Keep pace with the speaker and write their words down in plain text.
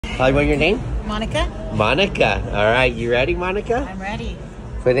Tell me what your name? Monica. Monica. All right, you ready, Monica? I'm ready.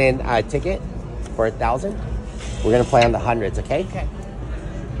 Put in a ticket for 1,000. We're gonna play on the hundreds, okay? Okay.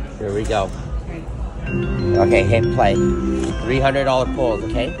 Here we go. Ready. Okay, hit play. $300 pulls,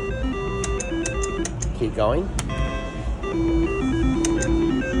 okay? Keep going.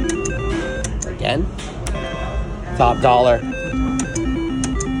 Again. Top dollar.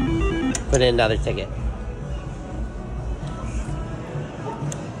 Put in another ticket.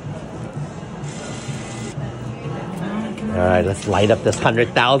 All right, let's light up this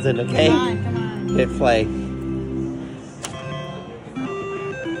 100,000, okay? Come on. Hit play.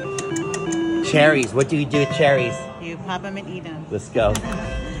 Cherries. What do you do with cherries? You pop them and eat them. Let's go.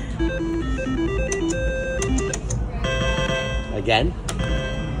 Again.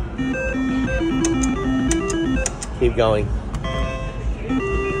 Keep going.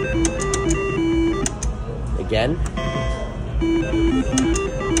 Again.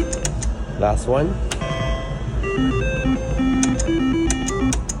 Last one.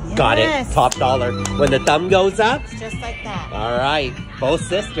 Got it. Top dollar. When the thumb goes up. It's just like that. All right. Both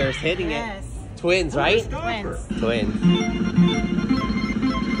sisters hitting Yes. it. Twins, right? Twins. Twins.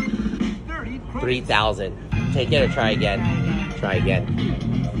 3,000. Take it or try again? Try again.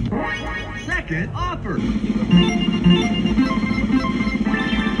 Second offer.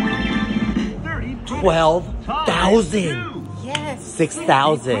 12,000. Yes.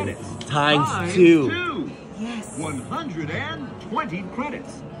 6,000 times 2. Yes. 120 credits.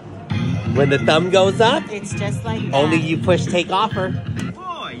 When the thumb goes up, It's just like that. only you push take offer.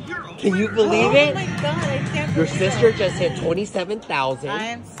 Boy, you're a Can you winner. believe Oh it? my God, I can't Your believe sister it. just hit 27,000 I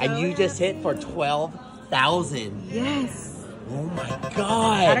am so and you just hit happy. for 12,000. Yes. Oh my I don't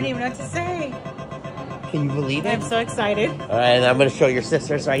God. even know what to say. Can you believe it? I'm so excited. All right, and I'm going to show your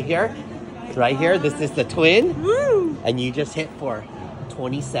sisters right here. Right here, this is the twin. Woo! And you just hit for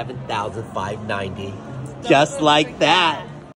 27,590. Just like that.